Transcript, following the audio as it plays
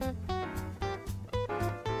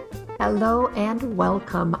Hello and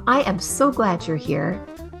welcome. I am so glad you're here.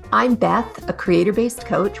 I'm Beth, a creator-based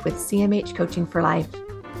coach with CMH Coaching for Life.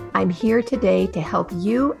 I'm here today to help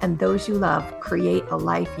you and those you love create a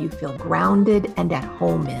life you feel grounded and at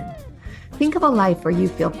home in. Think of a life where you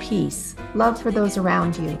feel peace, love for those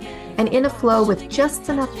around you, and in a flow with just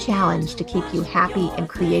enough challenge to keep you happy and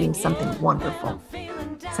creating something wonderful.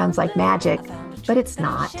 Sounds like magic, but it's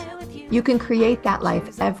not. You can create that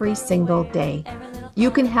life every single day. You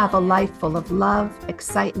can have a life full of love,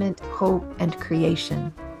 excitement, hope, and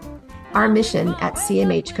creation. Our mission at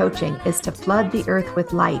CMH Coaching is to flood the earth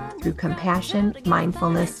with light through compassion,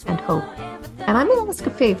 mindfulness, and hope. And I'm going to ask a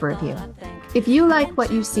favor of you. If you like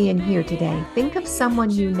what you see and hear today, think of someone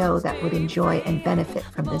you know that would enjoy and benefit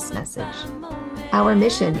from this message. Our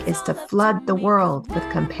mission is to flood the world with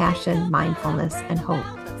compassion, mindfulness, and hope.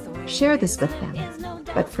 Share this with them.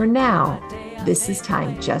 But for now, this is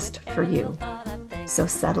time just for you. So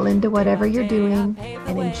settle into whatever you're doing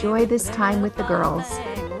and enjoy this time with the girls,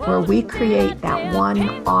 where we create that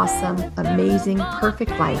one awesome, amazing,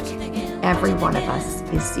 perfect life every one of us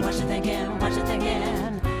is seeking. You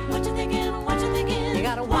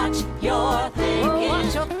gotta watch your thinking.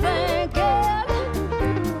 Watch your thinking.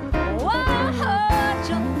 Watch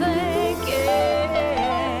your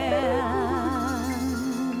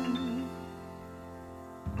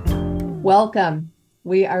thinking. Welcome.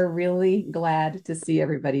 We are really glad to see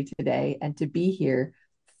everybody today and to be here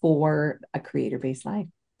for a creator-based life,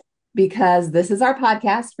 because this is our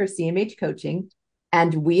podcast for CMH Coaching,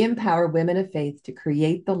 and we empower women of faith to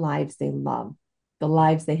create the lives they love, the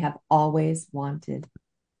lives they have always wanted.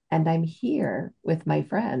 And I'm here with my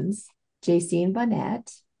friends, Jacine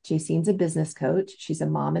Bonnet. Jacine's a business coach. She's a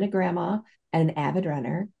mom and a grandma and an avid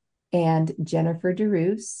runner. And Jennifer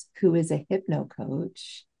DeRoos, who is a hypno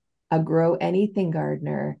coach, a grow anything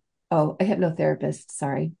gardener. Oh, a hypnotherapist,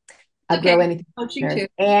 sorry. A grow anything coaching gardener,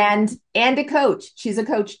 too. and a coach. She's a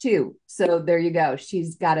coach too. So there you go.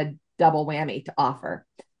 She's got a double whammy to offer.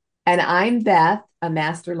 And I'm Beth, a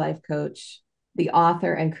master life coach, the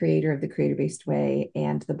author and creator of The Creator-Based Way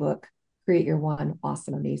and the book, Create Your One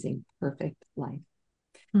Awesome, Amazing, Perfect Life.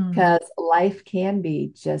 Because life can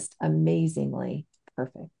be just amazingly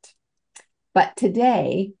perfect. But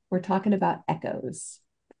today we're talking about echoes.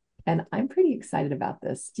 And I'm pretty excited about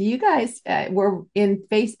this. Do you guys, we're in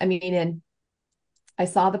I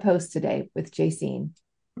saw the post today with Jacine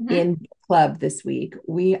in book club this week.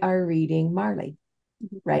 We are reading Marley,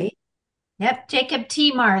 right? Yep. Jacob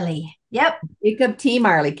T. Marley. Yep. Jacob T.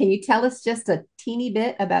 Marley. Can you tell us just a teeny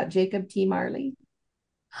bit about Jacob T. Marley?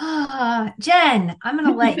 Jenn, I'm going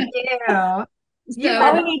to let you. All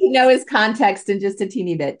we need to know is context in just a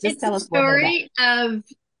teeny bit. Just It's tell a us what story of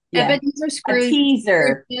Ebenezer Scrooge. A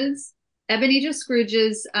teaser. Ebenezer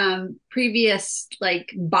Scrooge's previous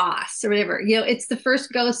boss or whatever. It's the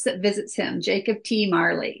first ghost that visits him, Jacob T.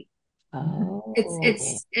 Marley. Oh.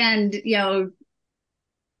 It's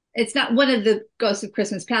not one of the ghosts of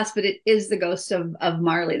Christmas Past, but it is the ghost of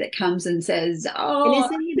Marley that comes and says, "Oh, and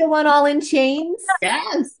isn't he the one all in chains?"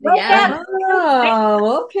 Yes, Okay. yes.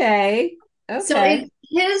 Oh, okay. Okay. So it's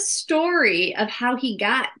his story of how he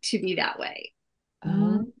got to be that way.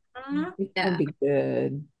 It can be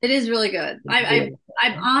good. It is really good. I'm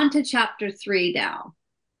on to chapter 3 now,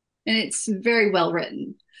 and it's very well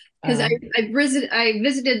written. Because I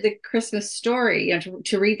visited the Christmas story,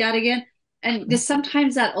 to read that again, and just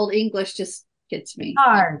sometimes that old English just gets me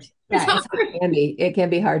hard. Yeah, it can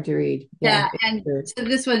be hard to read. Yeah, and so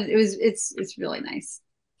this one it's really nice.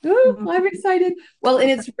 Ooh, I'm excited. Well, and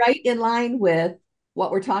it's right in line with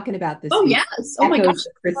what we're talking about this week. Yes. Oh my gosh. Echoes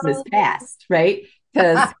of Christmas Past, right?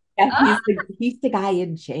 Because he's the guy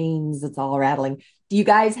in chains that's all rattling. Do you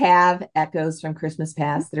guys have echoes from Christmas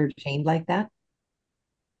Past that are chained like that?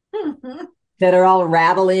 That are all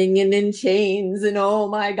rattling and in chains and oh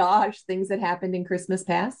my gosh, things that happened in Christmas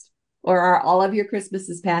Past? Or are all of your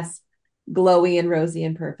Christmases past glowy and rosy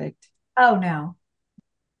and perfect? Oh no.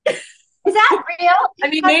 Is that real? I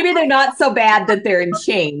mean, maybe they're not so bad that they're in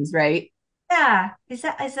chains, right? Yeah. Is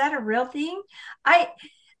that a real thing?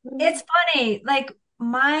 It's funny.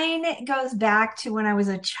 Mine goes back to when I was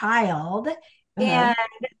a child, and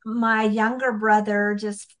my younger brother,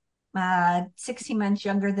 just 16 months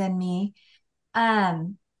younger than me,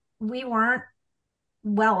 we weren't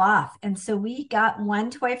well off. And so we got one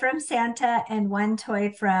toy from Santa and one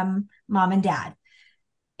toy from mom and dad.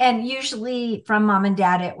 And usually from mom and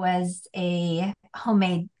dad, it was a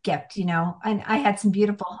homemade gift, and I had some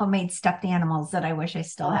beautiful homemade stuffed animals that I wish I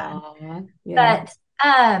still had. Yeah.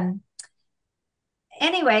 But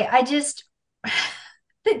anyway,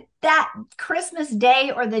 that Christmas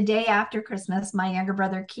Day or the day after Christmas, my younger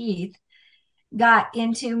brother Keith got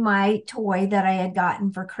into my toy that I had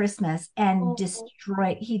gotten for Christmas and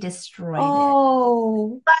destroyed it.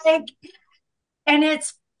 Oh, Like, and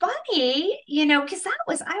it's funny, because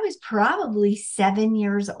I was probably 7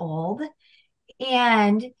 years old.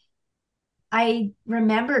 And I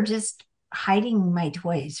remember just hiding my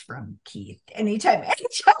toys from Keith anytime I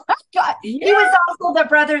got. He was also the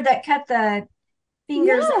brother that cut the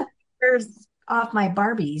fingers off my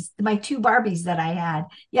Barbies, my two Barbies that I had.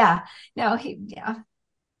 Yeah. No, yeah.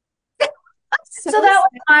 So that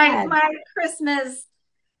was my Christmas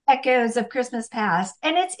echoes of Christmas past.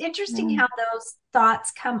 And it's interesting how those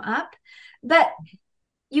thoughts come up, but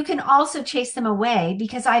you can also chase them away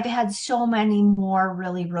because I've had so many more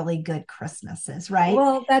really, really good Christmases, right?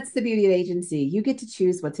 Well, that's the beauty of agency. You get to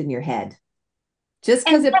choose what's in your head. Just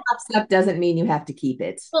because it pops up doesn't mean you have to keep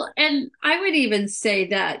it. Well, and I would even say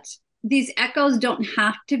that these echoes don't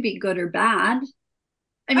have to be good or bad.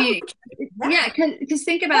 I mean, because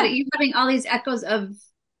think about it, you having all these echoes of,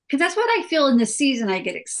 because that's what I feel in the season. I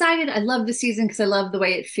get excited. I love the season because I love the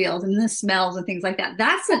way it feels and the smells and things like that.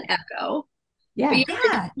 That's an echo. Yeah. But you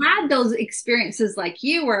had those experiences like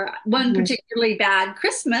you were one particularly bad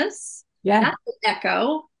Christmas. Yeah. That's an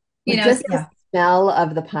echo. Just the smell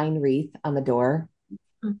of the pine wreath on the door.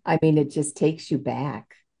 I mean, it just takes you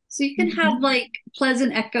back. So you can have like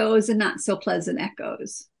pleasant echoes and not so pleasant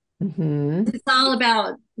echoes. It's all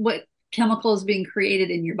about what chemicals being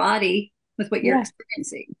created in your body with what you're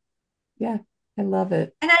experiencing. Yeah, I love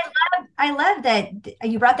it. And I love that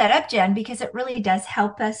you brought that up, Jen, because it really does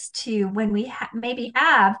help us to, when we maybe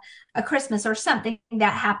have a Christmas or something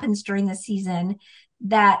that happens during the season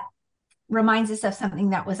that reminds us of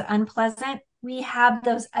something that was unpleasant. We have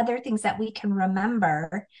those other things that we can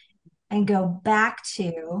remember and go back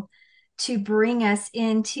to bring us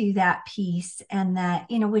into that peace and that,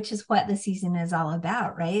 which is what the season is all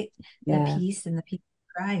about, right? Yeah. The peace and the peace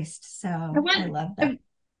of Christ. So I love that.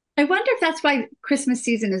 I wonder if that's why Christmas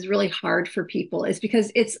season is really hard for people, is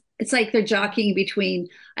because it's like they're jockeying between,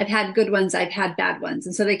 I've had good ones, I've had bad ones.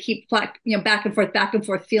 And so they keep back and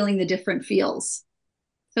forth, feeling the different feels.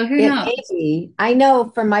 So who knows? Maybe. I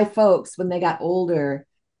know from my folks, when they got older,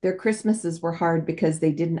 their Christmases were hard because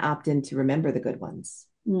they didn't opt in to remember the good ones.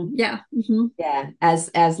 Yeah. Yeah.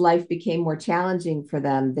 As life became more challenging for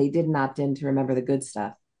them, they didn't opt in to remember the good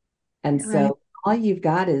stuff. And so all you've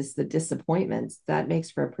got is the disappointments. That makes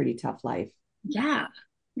for a pretty tough life. Yeah.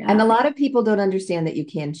 And a lot of people don't understand that you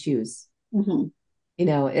can choose.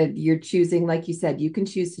 You're choosing, like you said, you can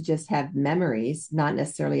choose to just have memories, not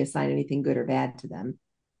necessarily assign anything good or bad to them.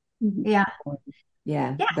 Yeah.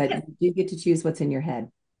 But you get to choose what's in your head.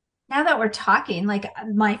 Now that we're talking, like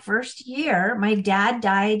my first year, my dad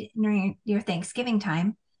died near Thanksgiving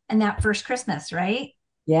time and that first Christmas, right?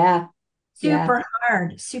 Yeah. Super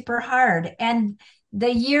hard. And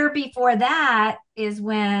the year before that is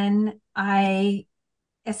when I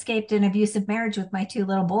escaped an abusive marriage with my two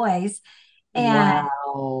little boys. And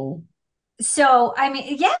so, I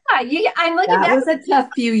mean, I'm looking back. That was a tough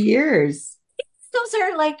few years. Those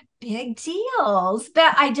are like big deals,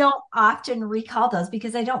 but I don't often recall those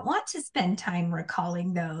because I don't want to spend time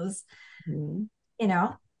recalling those.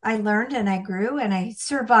 I learned and I grew and I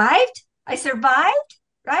survived,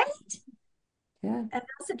 right? Yeah. And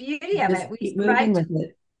that's the beauty of it. We keep moving with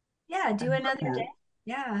it. Yeah, do another day.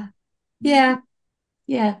 Yeah.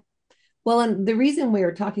 Yeah. Well, and the reason we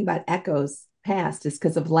were talking about echoes past is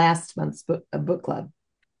because of last month's book club.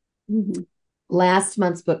 Last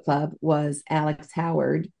month's book club was Alex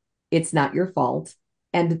Howard, It's Not Your Fault.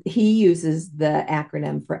 And he uses the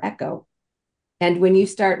acronym for echo. And when you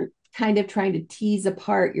start kind of trying to tease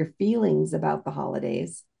apart your feelings about the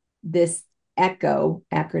holidays, this echo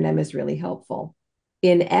acronym is really helpful.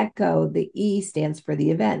 In echo, the E stands for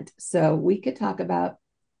the event. So we could talk about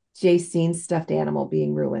Jacine's stuffed animal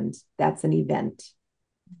being ruined. That's an event.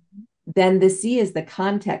 Then the C is the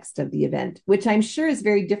context of the event, which I'm sure is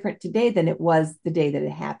very different today than it was the day that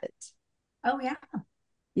it happened. Oh, yeah.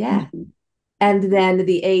 Yeah. And then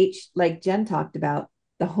the H, like Jen talked about,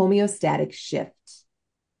 the homeostatic shift.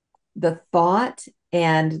 The thought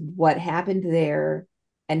and what happened there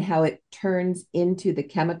and how it turns into the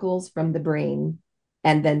chemicals from the brain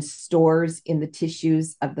and then stores in the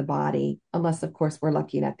tissues of the body, unless, of course, we're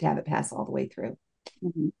lucky enough to have it pass all the way through.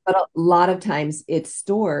 But a lot of times it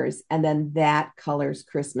stores, and then that colors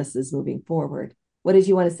Christmases moving forward. What did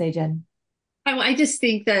you want to say, Jen? I just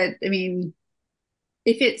think that, I mean,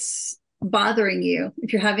 if it's bothering you,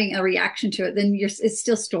 if you're having a reaction to it, then it's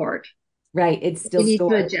still stored. Right. It's still You need to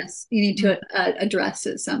stored. adjust. You need to address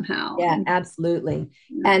it somehow. Yeah, And absolutely.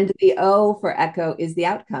 yeah. And the O for echo is the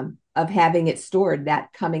outcome of having it stored,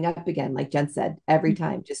 that coming up again, like Jen said, every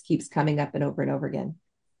time just keeps coming up and over again.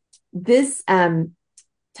 This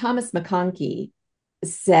Thomas McConkie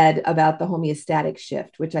said about the homeostatic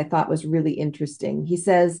shift, which I thought was really interesting. He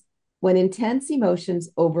says, when intense emotions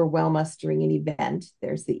overwhelm us during an event,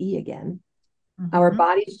 there's the E again, our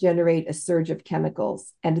bodies generate a surge of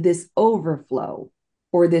chemicals, and this overflow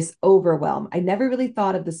or this overwhelm. I never really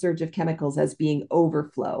thought of the surge of chemicals as being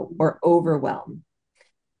overflow or overwhelm.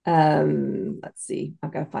 Let's see.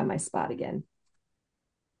 I've got to find my spot again.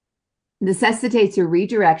 Necessitates a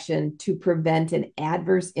redirection to prevent an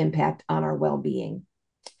adverse impact on our well-being.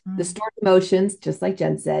 The stored emotions, just like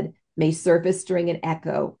Jen said, may surface during an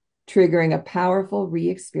echo, triggering a powerful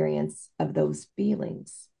re-experience of those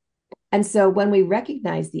feelings. And so when we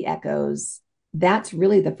recognize the echoes, that's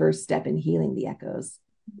really the first step in healing the echoes.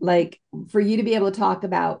 Like for you to be able to talk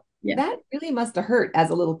about, that really must have hurt as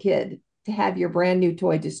a little kid to have your brand new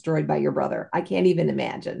toy destroyed by your brother. I can't even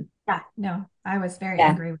imagine. Yeah, no, I was very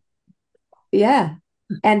angry. Yeah.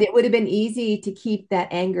 And it would have been easy to keep that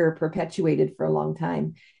anger perpetuated for a long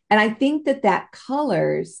time. And I think that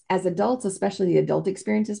colors as adults, especially the adult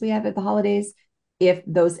experiences we have at the holidays, if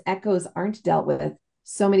those echoes aren't dealt with,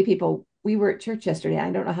 so many people, we were at church yesterday. I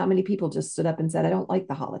don't know how many people just stood up and said, I don't like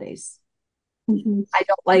the holidays. I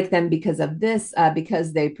don't like them because of this,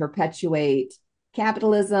 because they perpetuate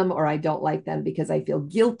capitalism, or I don't like them because I feel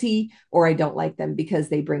guilty, or I don't like them because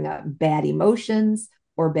they bring up bad emotions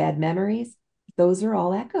or bad memories. Those are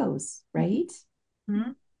all echoes, right?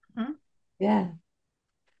 Yeah.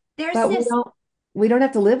 But we don't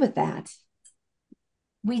have to live with that.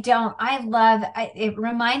 We don't. It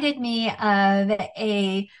reminded me of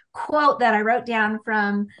a quote that I wrote down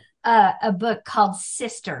from a book called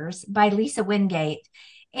Sisters by Lisa Wingate.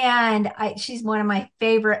 And she's one of my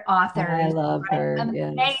favorite authors. I love her.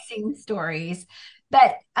 Amazing stories.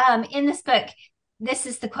 But in this book, this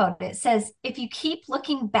is the quote. It says, if you keep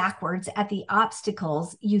looking backwards at the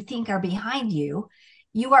obstacles you think are behind you,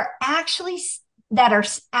 you are actually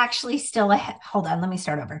still ahead. Hold on, let me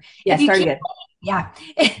start over. Yeah, start again. Yeah,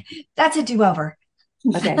 that's a do-over.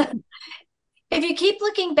 Okay. If you keep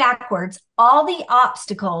looking backwards, all the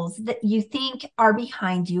obstacles that you think are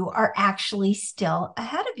behind you are actually still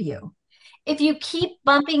ahead of you. If you keep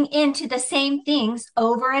bumping into the same things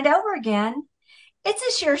over and over again, it's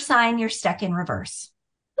a sure sign you're stuck in reverse.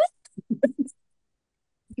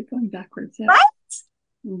 You're going backwards. Yeah. Right?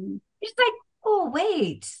 It's like, oh,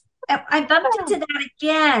 wait. I bumped into that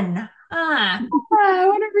again. I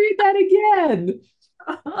want to read that again.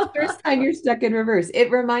 First time you're stuck in reverse.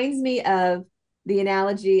 It reminds me of the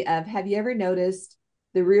analogy of, have you ever noticed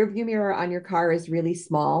the rear view mirror on your car is really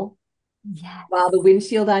small? Yes. While the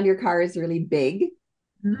windshield on your car is really big?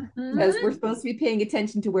 Because we're supposed to be paying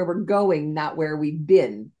attention to where we're going, not where we've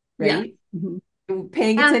been, right? Yeah.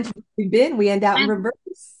 Paying attention to where we've been, we end out in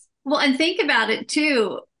reverse. Well, and think about it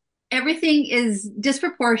too. Everything is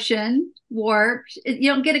disproportion, warped.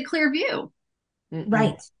 You don't get a clear view.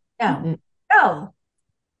 Right. No. No.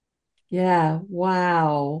 Yeah.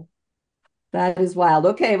 Wow. That is wild.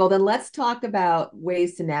 Okay. Well, then let's talk about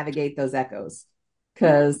ways to navigate those echoes,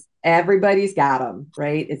 because everybody's got them,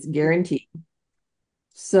 right? It's guaranteed.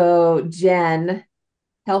 So, Jen,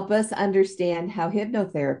 help us understand how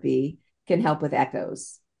hypnotherapy can help with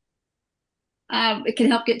echoes. It can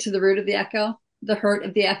help get to the root of the echo, the hurt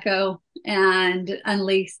of the echo, and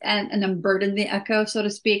unleash and unburden the echo, so to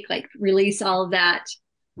speak, like release all of that,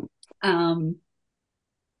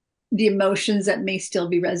 the emotions that may still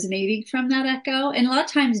be resonating from that echo. And a lot of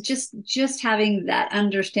times just having that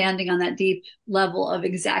understanding on that deep level of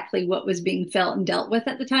exactly what was being felt and dealt with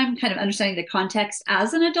at the time, kind of understanding the context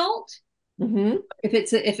as an adult, if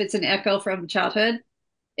it's an echo from childhood,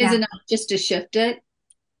 is enough just to shift it.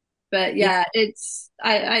 But yeah,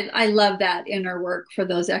 I love that inner work for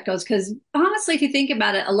those echoes, because honestly, if you think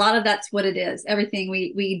about it, a lot of that's what it is. Everything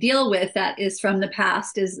we deal with that is from the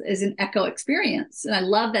past is an echo experience. And I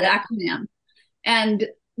love that acronym.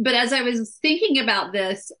 But as I was thinking about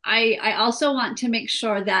this, I also want to make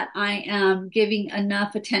sure that I am giving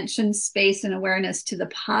enough attention, space, and awareness to the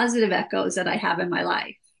positive echoes that I have in my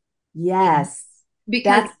life. Yes.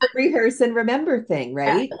 Because that's the rehearse and remember thing,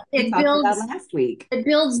 right? It we talked about last week. It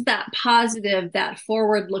builds that positive, that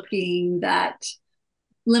forward-looking, that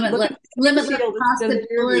limitless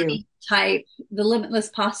possibility type, the limitless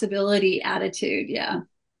possibility attitude. Yeah.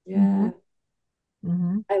 Yeah.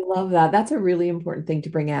 I love that. That's a really important thing to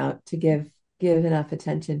bring out, to give enough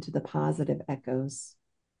attention to the positive echoes.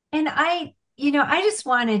 And I I just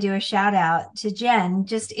want to do a shout out to Jenn,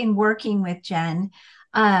 just in working with Jenn,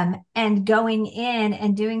 and going in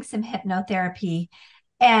and doing some hypnotherapy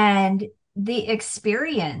and the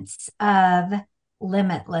experience of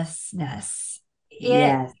limitlessness.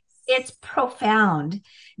 Yes. It's profound.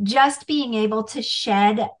 Just being able to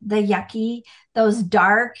shed the yucky, those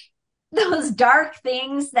dark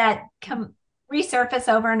things that come resurface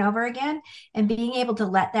over and over again, and being able to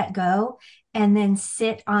let that go and then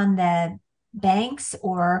sit on the banks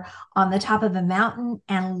or on the top of a mountain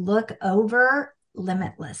and look over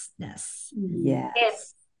limitlessness. Yes.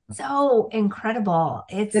 It's so incredible.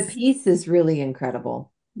 The piece is really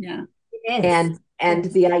incredible. Yeah. It is.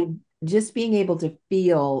 And just being able to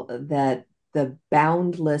feel that the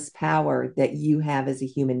boundless power that you have as a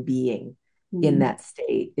human being in that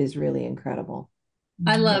state is really incredible.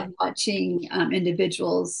 I love watching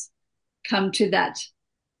individuals come to that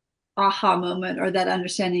aha moment or that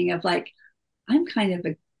understanding of like, I'm kind of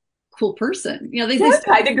a cool person. That's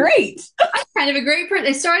kind of great. I'm kind of a great person.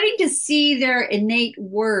 They're starting to see their innate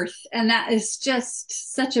worth. And that is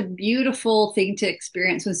just such a beautiful thing to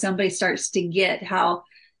experience when somebody starts to get how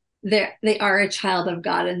they are a child of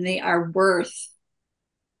God and they are worth.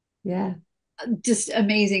 Yeah. Just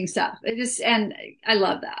amazing stuff. And I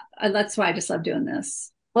love that. That's why I just love doing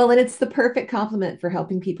this. Well, and it's the perfect complement for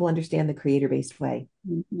helping people understand the creator-based way.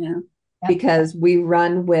 Yeah. Because we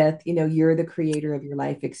run with, you're the creator of your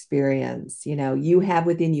life experience. You have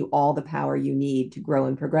within you all the power you need to grow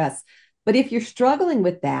and progress. But if you're struggling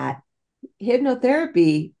with that,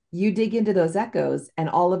 hypnotherapy, you dig into those echoes and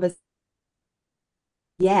all of us,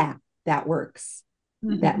 yeah, that works.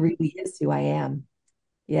 That really is who I am.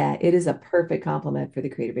 Yeah, it is a perfect complement for the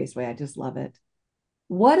creator-based way. I just love it.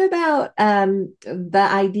 What about the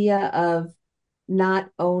idea of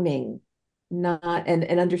not owning,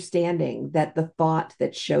 and understanding that the thought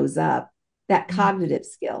that shows up, that cognitive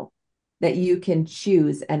skill, that you can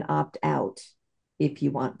choose and opt out if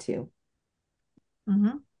you want to?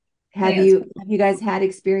 Have you guys had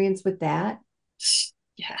experience with that?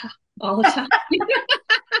 Yeah, all the time.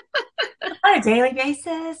 On a daily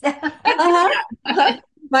basis.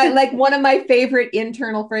 One of my favorite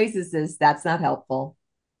internal phrases is, that's not helpful.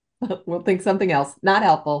 We'll think something else. Not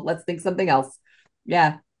helpful. Let's think something else.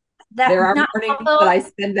 Yeah. There are mornings that I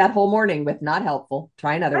spend that whole morning with not helpful.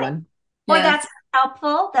 Try another one. Or that's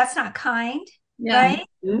helpful. That's not kind. Yeah. Right?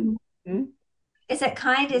 Mm-hmm. Is it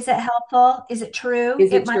kind? Is it helpful? Is it true?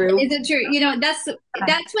 Is it true?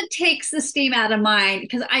 That's what takes the steam out of mine,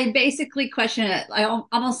 because I basically question it. I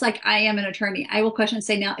almost like I am an attorney. I will question and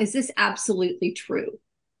say, now, is this absolutely true?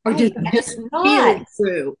 Or does it just feel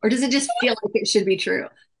true? Or does it just feel like it should be true?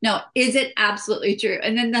 No, is it absolutely true?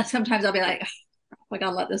 And then sometimes I'll be like, I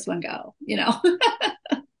gotta let this one go, Yeah.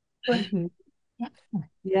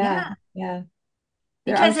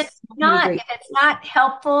 Because if it's not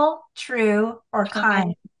helpful, true, or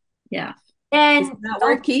kind, then it's not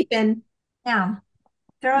worth keeping. Yeah.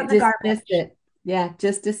 Throw it in the garbage. Yeah,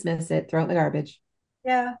 just dismiss it. Throw it in the garbage.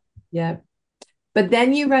 Yeah. Yeah. But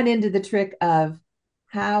then you run into the trick of,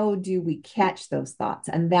 how do we catch those thoughts?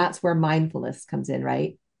 And that's where mindfulness comes in,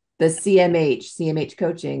 right? The CMH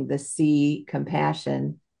coaching, the C,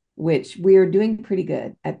 compassion, which we're doing pretty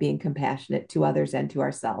good at being compassionate to others and to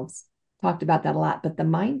ourselves. Talked about that a lot. But the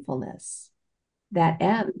mindfulness, that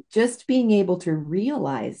M, just being able to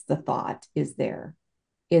realize the thought is there,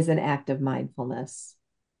 is an act of mindfulness.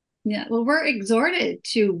 Yeah. Well, we're exhorted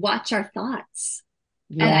to watch our thoughts.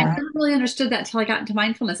 Yeah. And I never really understood that until I got into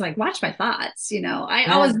mindfulness. I'm like, watch my thoughts.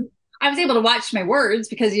 I was able to watch my words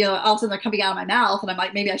because, all of a sudden they're coming out of my mouth and I'm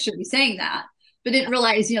like, maybe I shouldn't be saying that. But didn't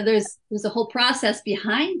realize, there's a whole process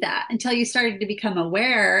behind that until you started to become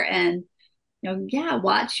aware and,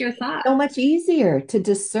 watch your thoughts. So much easier to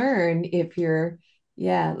discern if you're,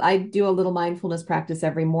 I do a little mindfulness practice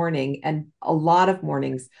every morning, and a lot of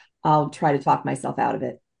mornings I'll try to talk myself out of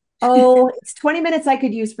it. Oh, it's 20 minutes I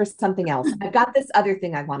could use for something else. I've got this other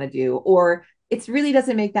thing I want to do, or it really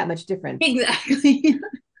doesn't make that much difference. Exactly.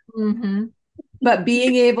 But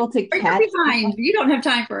being able to catch behind, you don't have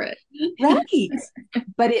time for it. Right.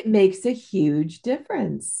 But it makes a huge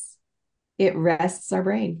difference. It rests our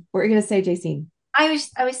brain. What are you going to say, Jacine? I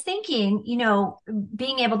was thinking,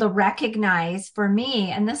 being able to recognize for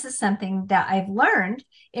me, and this is something that I've learned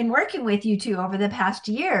in working with you two over the past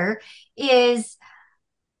year, is,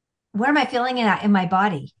 where am I feeling it in my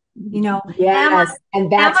body? Yes.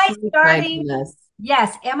 And that's mindfulness.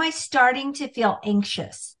 Yes. Am I starting to feel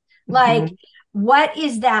anxious? Like what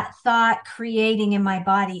is that thought creating in my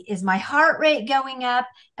body? Is my heart rate going up?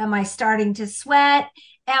 Am I starting to sweat?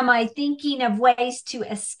 Am I thinking of ways to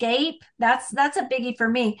escape? That's a biggie for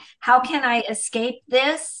me. How can I escape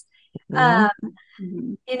this? Mhm.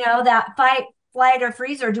 That fight, flight, or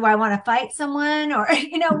freeze, or do I want to fight someone? Or,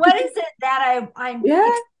 what is it that I'm Yeah.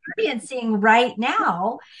 experiencing right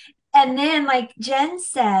now? And then, like Jen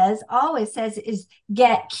always says, is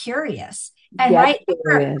get curious. And Get right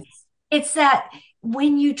there, curious. it's that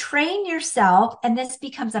when you train yourself and this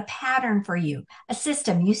becomes a pattern for you, a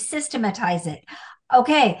system, you systematize it.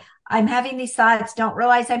 Okay, I'm having these thoughts, don't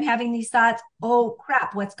realize I'm having these thoughts. Oh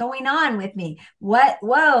crap, what's going on with me?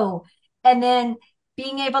 Whoa. And then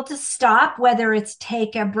being able to stop, whether it's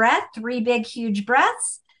take a breath, 3 big, huge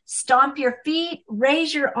breaths, stomp your feet,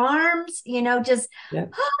 raise your arms, just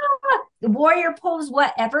Yep. warrior pose,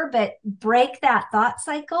 whatever, but break that thought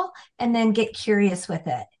cycle and then get curious with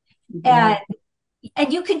it. Yeah.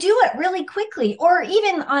 And you can do it really quickly. Or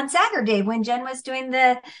even on Saturday when Jen was doing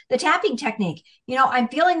the tapping technique, I'm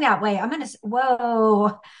feeling that way. I'm going to,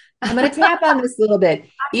 whoa. I'm going to tap on this a little bit,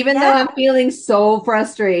 even though I'm feeling so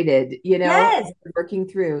frustrated, Yes. working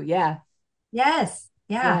through. Yeah. Yes.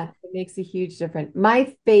 Yeah. It makes a huge difference.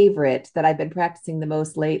 My favorite that I've been practicing the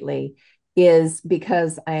most lately is,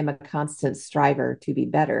 because I am a constant striver to be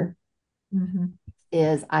better,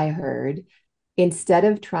 is I heard, instead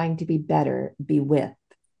of trying to be better, be with.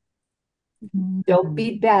 Don't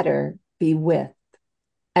be better, be with.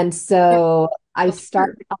 And so I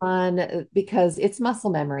start on, because it's muscle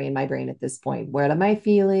memory in my brain at this point. What am I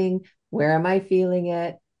feeling? Where am I feeling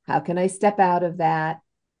it? How can I step out of that?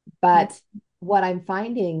 But what I'm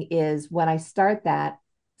finding is when I start that,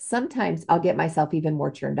 sometimes I'll get myself even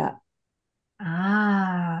more churned up.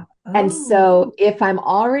 And so if I'm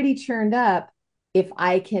already churned up, if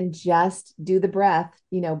I can just do the breath,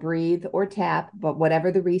 breathe or tap, but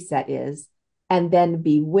whatever the reset is, and then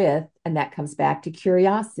be with, and that comes back to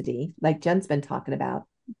curiosity, like Jen's been talking about,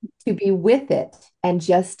 to be with it and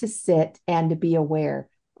just to sit and to be aware.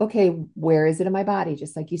 Okay, where is it in my body?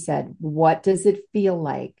 Just like you said, what does it feel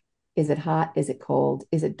like? Is it hot? Is it cold?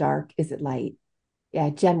 Is it dark? Is it light? Yeah,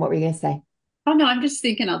 Jen, what were you going to say? Oh no, I'm just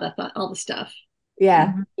thinking all that thought, all the stuff.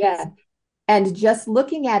 Yeah, yeah. And just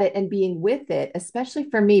looking at it and being with it, especially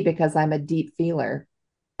for me, because I'm a deep feeler,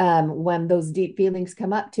 when those deep feelings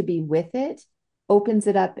come up, to be with it opens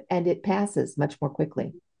it up and it passes much more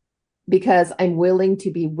quickly, because I'm willing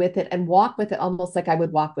to be with it and walk with it, almost like I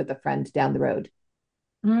would walk with a friend down the road.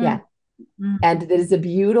 Yeah. And it is a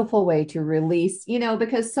beautiful way to release,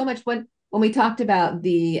 because so much when we talked about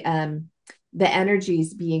the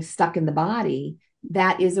energies being stuck in the body,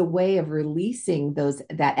 that is a way of releasing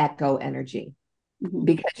that echo energy,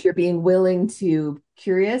 because you're being willing to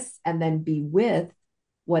curious and then be with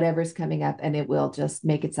whatever's coming up, and it will just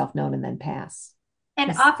make itself known and then pass.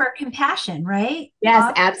 And offer compassion, right?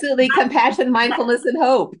 Yes, absolutely. Compassion, mindfulness, and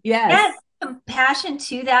hope. Yes. Compassion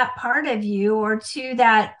to that part of you or to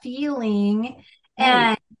that feeling.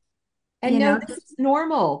 Right. And this is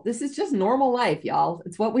normal. This is just normal life, y'all.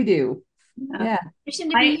 It's what we do. Yeah. To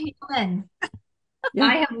be human.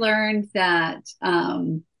 I have learned that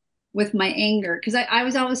with my anger, because I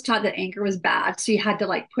was always taught that anger was bad. So you had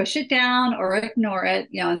to push it down or ignore it,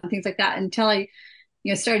 and things like that, until I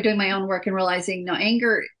started doing my own work and realizing, no,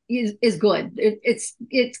 anger is good.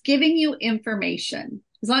 It's giving you information.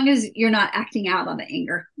 As long as you're not acting out on the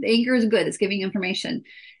anger is good. It's giving information.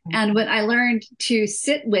 And when I learned to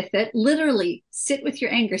sit with it, literally sit with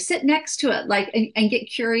your anger, sit next to it, and get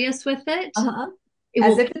curious with it. It As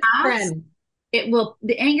will if it's a friend.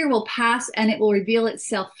 The anger will pass and it will reveal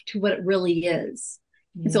itself to what it really is.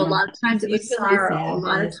 And so a lot of times it was sorrow. A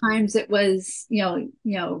lot of times it was,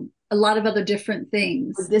 a lot of other different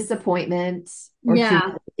things. Or disappointment, or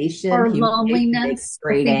humiliation, or loneliness,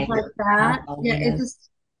 or things like that.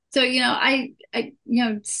 So, I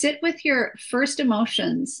sit with your first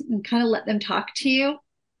emotions and kind of let them talk to you.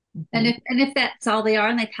 And if that's all they are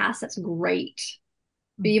and they pass, that's great.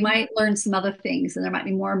 But you might learn some other things, and there might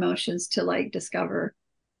be more emotions to discover.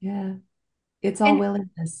 Yeah. It's all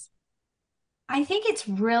willingness. I think it's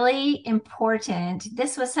really important.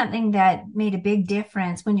 This was something that made a big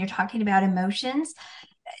difference when you're talking about emotions.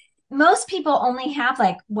 Most people only have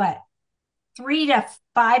 3 to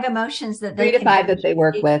 5 emotions that they 3 to 5 that they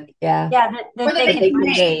work with. Yeah. Yeah. That they can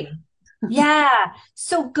name. Yeah.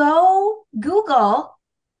 So go Google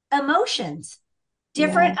emotions,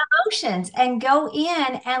 different emotions, and go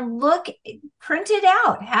in and look, print it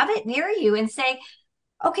out, have it near you and say,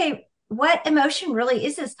 okay, what emotion really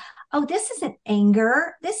is this? Oh, this isn't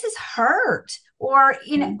anger. This is hurt, or,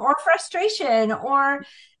 or frustration, or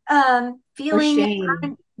Or feeling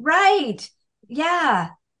shame. right. Yeah.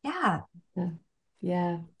 Yeah.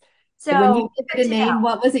 Yeah. And when you So give good it a to know. name,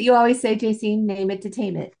 what was it you always say, JC? Name it to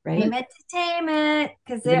tame it, right? Name it to tame it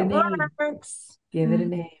because Give it a it name. works. Give it a Mhm.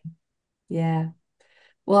 name. Yeah.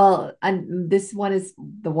 Well, and this one is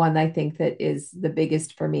the one I think that is the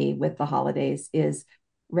biggest for me with the holidays is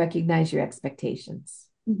recognize your expectations.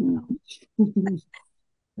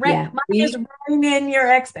 Right. Yeah, Mine is we rein in your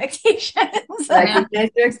expectations. Yeah. recognize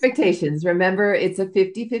your expectations. Remember, it's a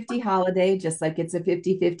 50-50 holiday, just like it's a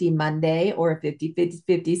 50-50 Monday or a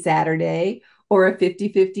 50-50 Saturday or a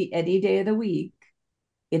 50-50 any day of the week.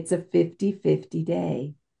 It's a 50-50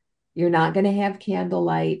 day. You're not going to have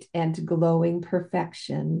candlelight and glowing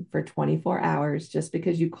perfection for 24 hours just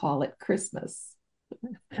because you call it Christmas.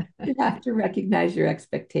 You have to recognize your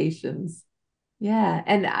expectations. Yeah.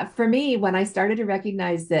 And for me, when I started to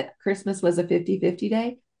recognize that Christmas was a 50-50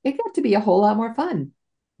 day, it got to be a whole lot more fun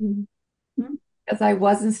Mhm. because I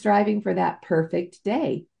wasn't striving for that perfect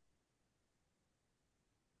day.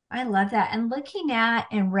 I love that. And looking at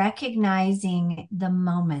and recognizing the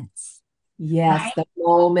moments, Yes, right? the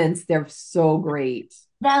moments, they're so great.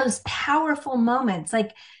 Those powerful moments.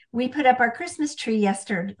 Like we put up our Christmas tree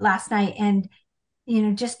last night and,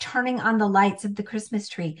 just turning on the lights of the Christmas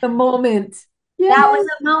tree. The moment. That Yes, was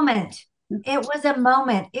a moment. It was a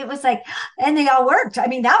moment. It was like, and they all worked. I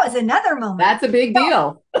mean, that was another moment. that's a big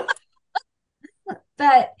deal.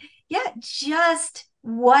 But yeah, just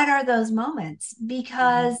what are those moments?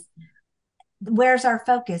 Because where's our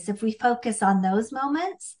focus? If we focus on those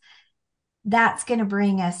moments, that's going to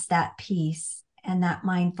bring us that peace and that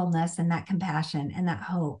mindfulness and that compassion and that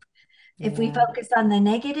hope. If we Yeah, focus on the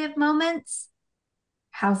negative moments,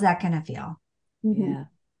 how's that going to feel? yeah.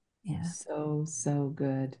 Yeah. So, so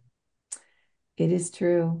good. It is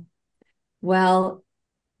true. Well,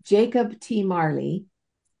 Jacob T. Marley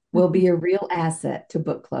will be a real asset to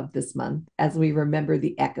book club this month as we remember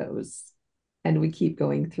the echoes and we keep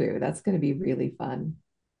going through. That's going to be really fun.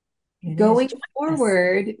 It is. Going Join us.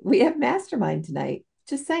 forward, we have mastermind tonight.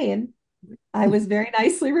 Just saying. I was very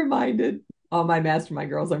nicely reminded. Oh, my mastermind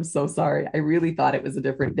girls, I'm so sorry. I really thought it was a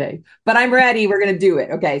different day, but I'm ready. We're going to do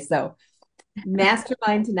it. Okay, so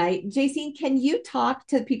mastermind tonight. JC, can you talk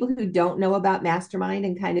to people who don't know about mastermind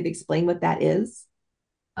and kind of explain what that is?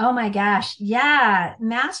 Oh my gosh. Yeah.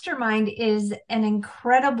 Mastermind is an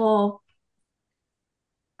incredible,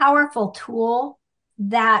 powerful tool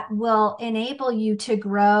that will enable you to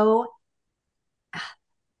grow.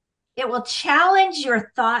 It will challenge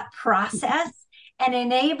your thought process and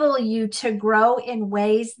enable you to grow in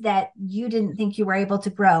ways that you didn't think you were able to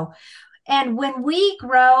grow. And when we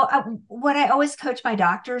grow, what I always coach my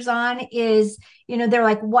doctors on is, they're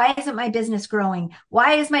like, why isn't my business growing?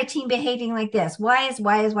 Why is my team behaving like this? Why is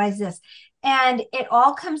this? And it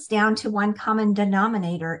all comes down to one common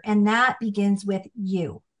denominator, and that begins with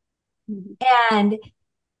you. And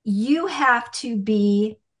you have to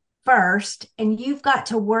be first, and you've got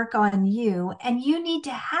to work on you, and you need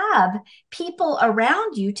to have people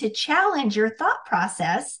around you to challenge your thought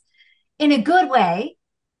process in a good way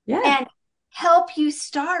Yeah. and help you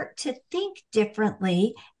start to think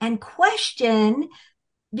differently and question,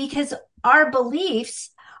 because our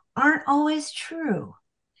beliefs aren't always true.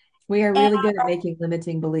 We are And, really good at making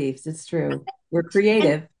limiting beliefs. It's true. We're and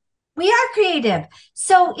creative. we are creative.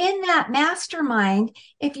 So in that mastermind,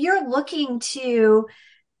 if you're looking to,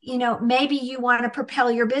 maybe you want to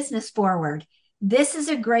propel your business forward, this is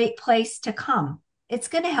a great place to come. It's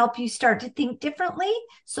going to help you start to think differently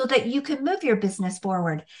so that you can move your business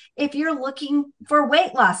forward. If you're looking for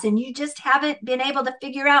weight loss and you just haven't been able to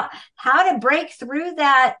figure out how to break through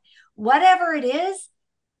that, whatever it is,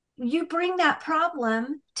 you bring that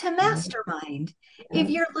problem to Yeah. mastermind. If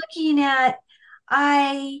Yeah. you're looking at,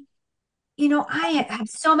 I, I have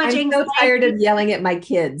so much I'm so tired anxiety. of yelling at my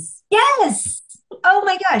kids. Yes. Oh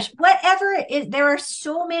my gosh. Whatever it is, there are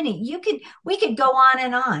so many. We could go on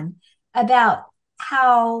and on about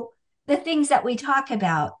how the things that we talk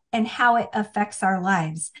about and how it affects our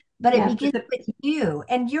lives. But it Yeah, but begins with you,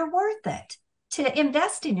 and you're worth it to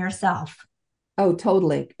invest in yourself. oh,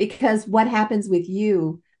 totally. Because what happens with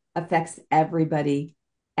you affects everybody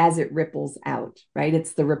as it ripples out, right?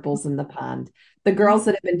 It's the ripples in the pond. The girls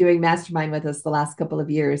that have been doing mastermind with us the last couple of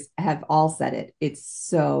years have all said it. It's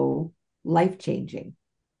so life-changing.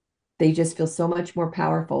 They just feel so much more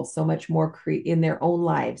powerful, so much more in their own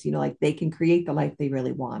lives, like they can create the life they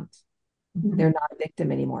really want. Mhm. They're not a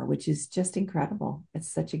victim anymore, which is just incredible.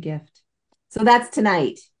 It's such a gift. So that's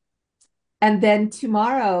tonight. And then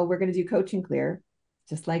tomorrow we're going to do Coach and Clear,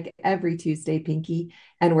 just like every Tuesday, Pinky.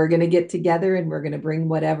 And we're going to get together and we're going to bring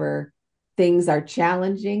whatever things are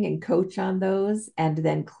challenging and coach on those, and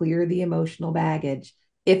then clear the emotional baggage.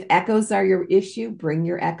 If echoes are your issue, bring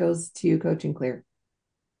your echoes to Coach and Clear.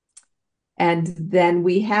 And then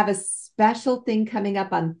we have a special thing coming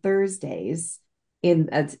up on Thursdays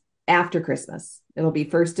after Christmas. It'll be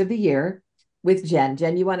first of the year with Jen.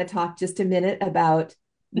 Jen, you want to talk just a minute about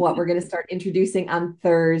what we're going to start introducing on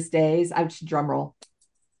Thursdays? I should drum roll.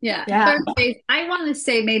 Yeah. Thursdays. I want to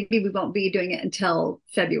say maybe we won't be doing it until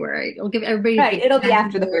February. It'll give everybody. Right. It'll be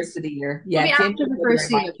after the first of the year. Yeah. It'll be after the first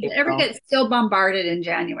of the year. Everybody gets still bombarded in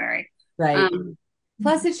January. Right.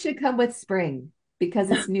 Plus, it should come with spring because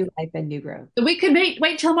it's new life and new growth. We could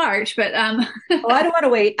wait till March, but I don't want to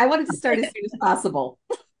wait. I want it to start as soon as possible.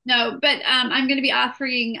 No, but I'm going to be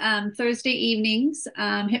offering Thursday evenings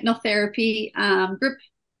hypnotherapy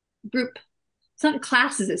group. It's not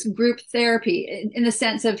classes, it's group therapy in the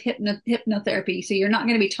sense of hypnotherapy. So you're not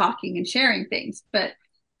going to be talking and sharing things, but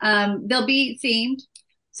they'll be themed.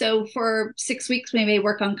 So for 6 weeks, we may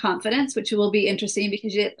work on confidence, which will be interesting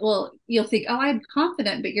because you'll think, oh, I'm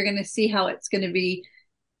confident, but you're going to see how it's going to be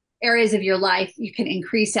areas of your life you can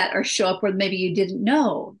increase at or show up where maybe you didn't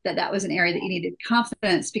know that was an area that you needed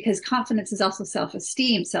confidence, because confidence is also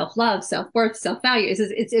self-esteem, self-love, self-worth, self-value.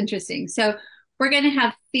 It's interesting. So we're going to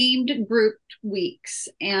have themed grouped weeks,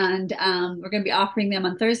 and we're going to be offering them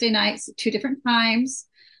on Thursday nights at 2 different times.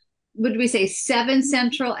 Would we say 7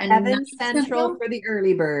 Central and 7 Central for the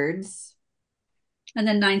early birds, and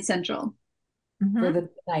then 9 Central for the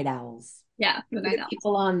night owls? Yeah, for the night owls.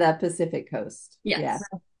 People on the Pacific Coast. Yes.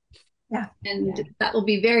 Yeah. And that will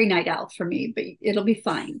be very night owl for me, but it'll be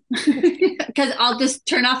fine because I'll just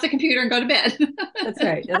turn off the computer and go to bed. That's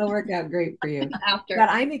right. It'll work out great for you. After. But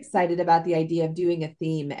I'm excited about the idea of doing a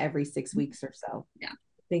theme every 6 weeks or so. Yeah.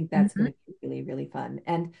 I think that's going to be really, really fun.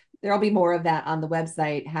 And there'll be more of that on the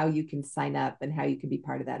website, how you can sign up and how you can be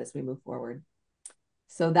part of that as we move forward.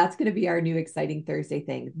 So that's going to be our new exciting Thursday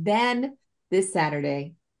thing. Then this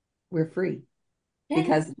Saturday, we're free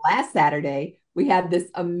because last Saturday, we had this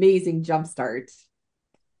amazing jumpstart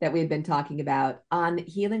that we had been talking about on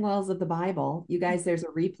Healing Wells of the Bible. You guys, there's a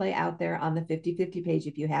replay out there on the 50/50 page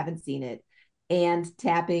if you haven't seen it, and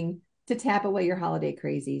tap away your holiday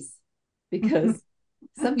crazies, because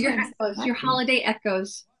sometimes your holiday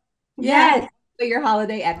echoes. Yes, so your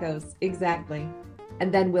holiday echoes, exactly.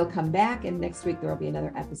 And then we'll come back, and next week there will be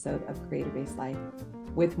another episode of Creator-Based Life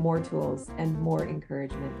with more tools and more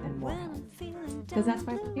encouragement and more help. Because that's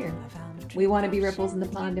why we're here. We want to be ripples in the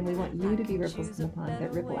pond, and we want you to be ripples in the pond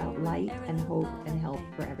that ripple out light and hope and help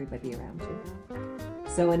for everybody around you.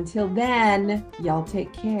 So until then, y'all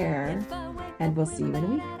take care, and we'll see you in a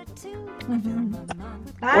week.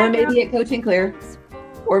 Or maybe at Coach and Clear,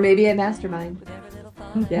 or maybe at Mastermind.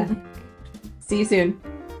 Yeah. See you soon.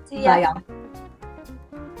 See ya. Bye, y'all.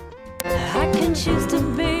 I can choose to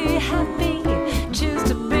be happy, choose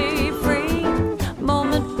to be free,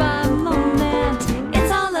 moment by moment.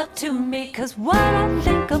 It's all up to me, 'cause what I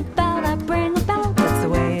think about, I bring about. That's the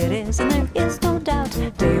way it is, and there is no doubt.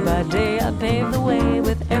 Day by day, I pave the way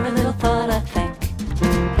with every little thought I think.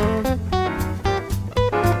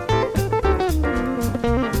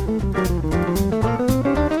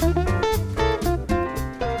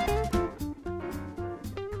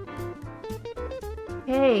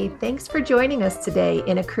 Hey, thanks for joining us today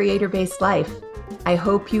in A Creator-Based Life. I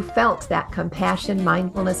hope you felt that compassion,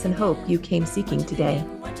 mindfulness, and hope you came seeking today.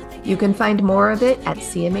 You can find more of it at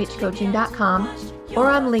cmhcoaching.com or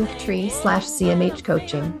on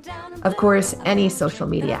Linktree/cmhcoaching. Of course, any social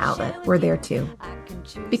media outlet, we're there too.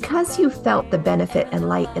 Because you felt the benefit and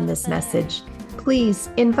light in this message, please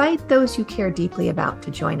invite those you care deeply about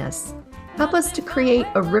to join us. Help us to create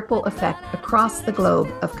a ripple effect across the globe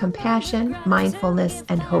of compassion, mindfulness,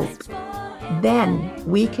 and hope. Then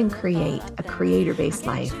we can create a creator-based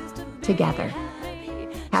life together.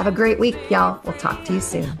 Have a great week, y'all. We'll talk to you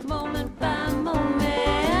soon. Moment by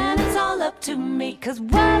moment, it's all up to me, 'cause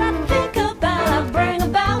what I think about